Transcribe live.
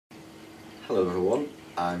Hello everyone,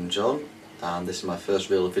 I'm John and this is my first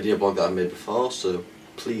real video blog that I've made before, so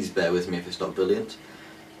please bear with me if it's not brilliant.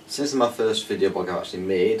 Since it's my first video blog I've actually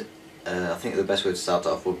made, I think the best way to start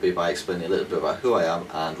off would be by explaining a little bit about who I am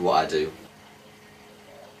and what I do.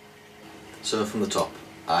 So from the top,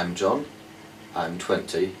 I'm John, I'm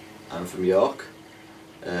 20, I'm from York.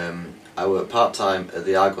 I work part-time at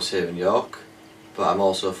the Argos here in York, but I'm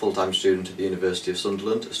also a full-time student at the University of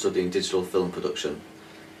Sunderland studying digital film production.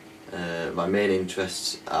 My main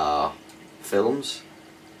interests are films,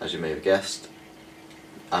 as you may have guessed.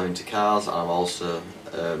 I'm into cars and I'm also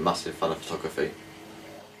a massive fan of photography.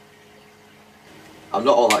 I'm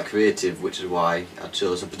not all that creative, which is why I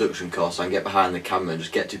chose a production course so I can get behind the camera and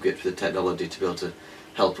just get to grips with the technology to be able to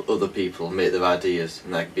help other people make their ideas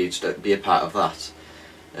and I can be a part of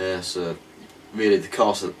that. So really the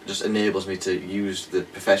course just enables me to use the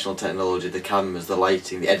professional technology, the cameras, the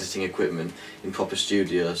lighting, the editing equipment in proper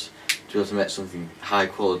studios to be able to make something high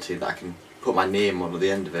quality that I can put my name on at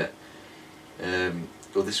the end of it.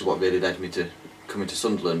 Well, this is what really led me to coming to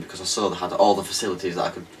Sunderland, because I saw they had all the facilities that I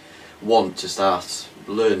could want to start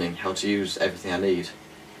learning how to use everything I need.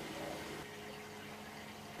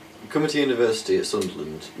 Coming to university at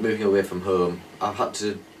Sunderland, moving away from home, I've had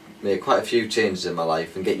to make quite a few changes in my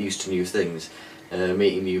life and get used to new things.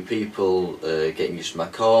 Meeting new people, getting used to my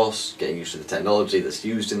course, getting used to the technology that's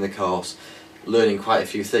used in the course, learning quite a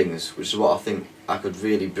few things, which is what I think I could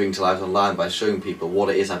really bring to life online by showing people what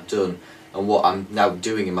it is I've done and what I'm now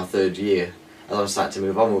doing in my third year as I'm starting to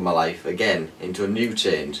move on with my life again into a new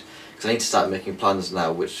change, because I need to start making plans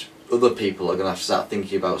now which other people are going to have to start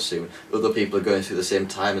thinking about soon. Other people are going through the same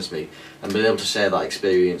time as me, and being able to share that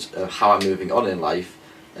experience of how I'm moving on in life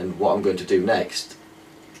and what I'm going to do next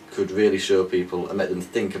could really show people and make them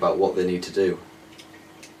think about what they need to do.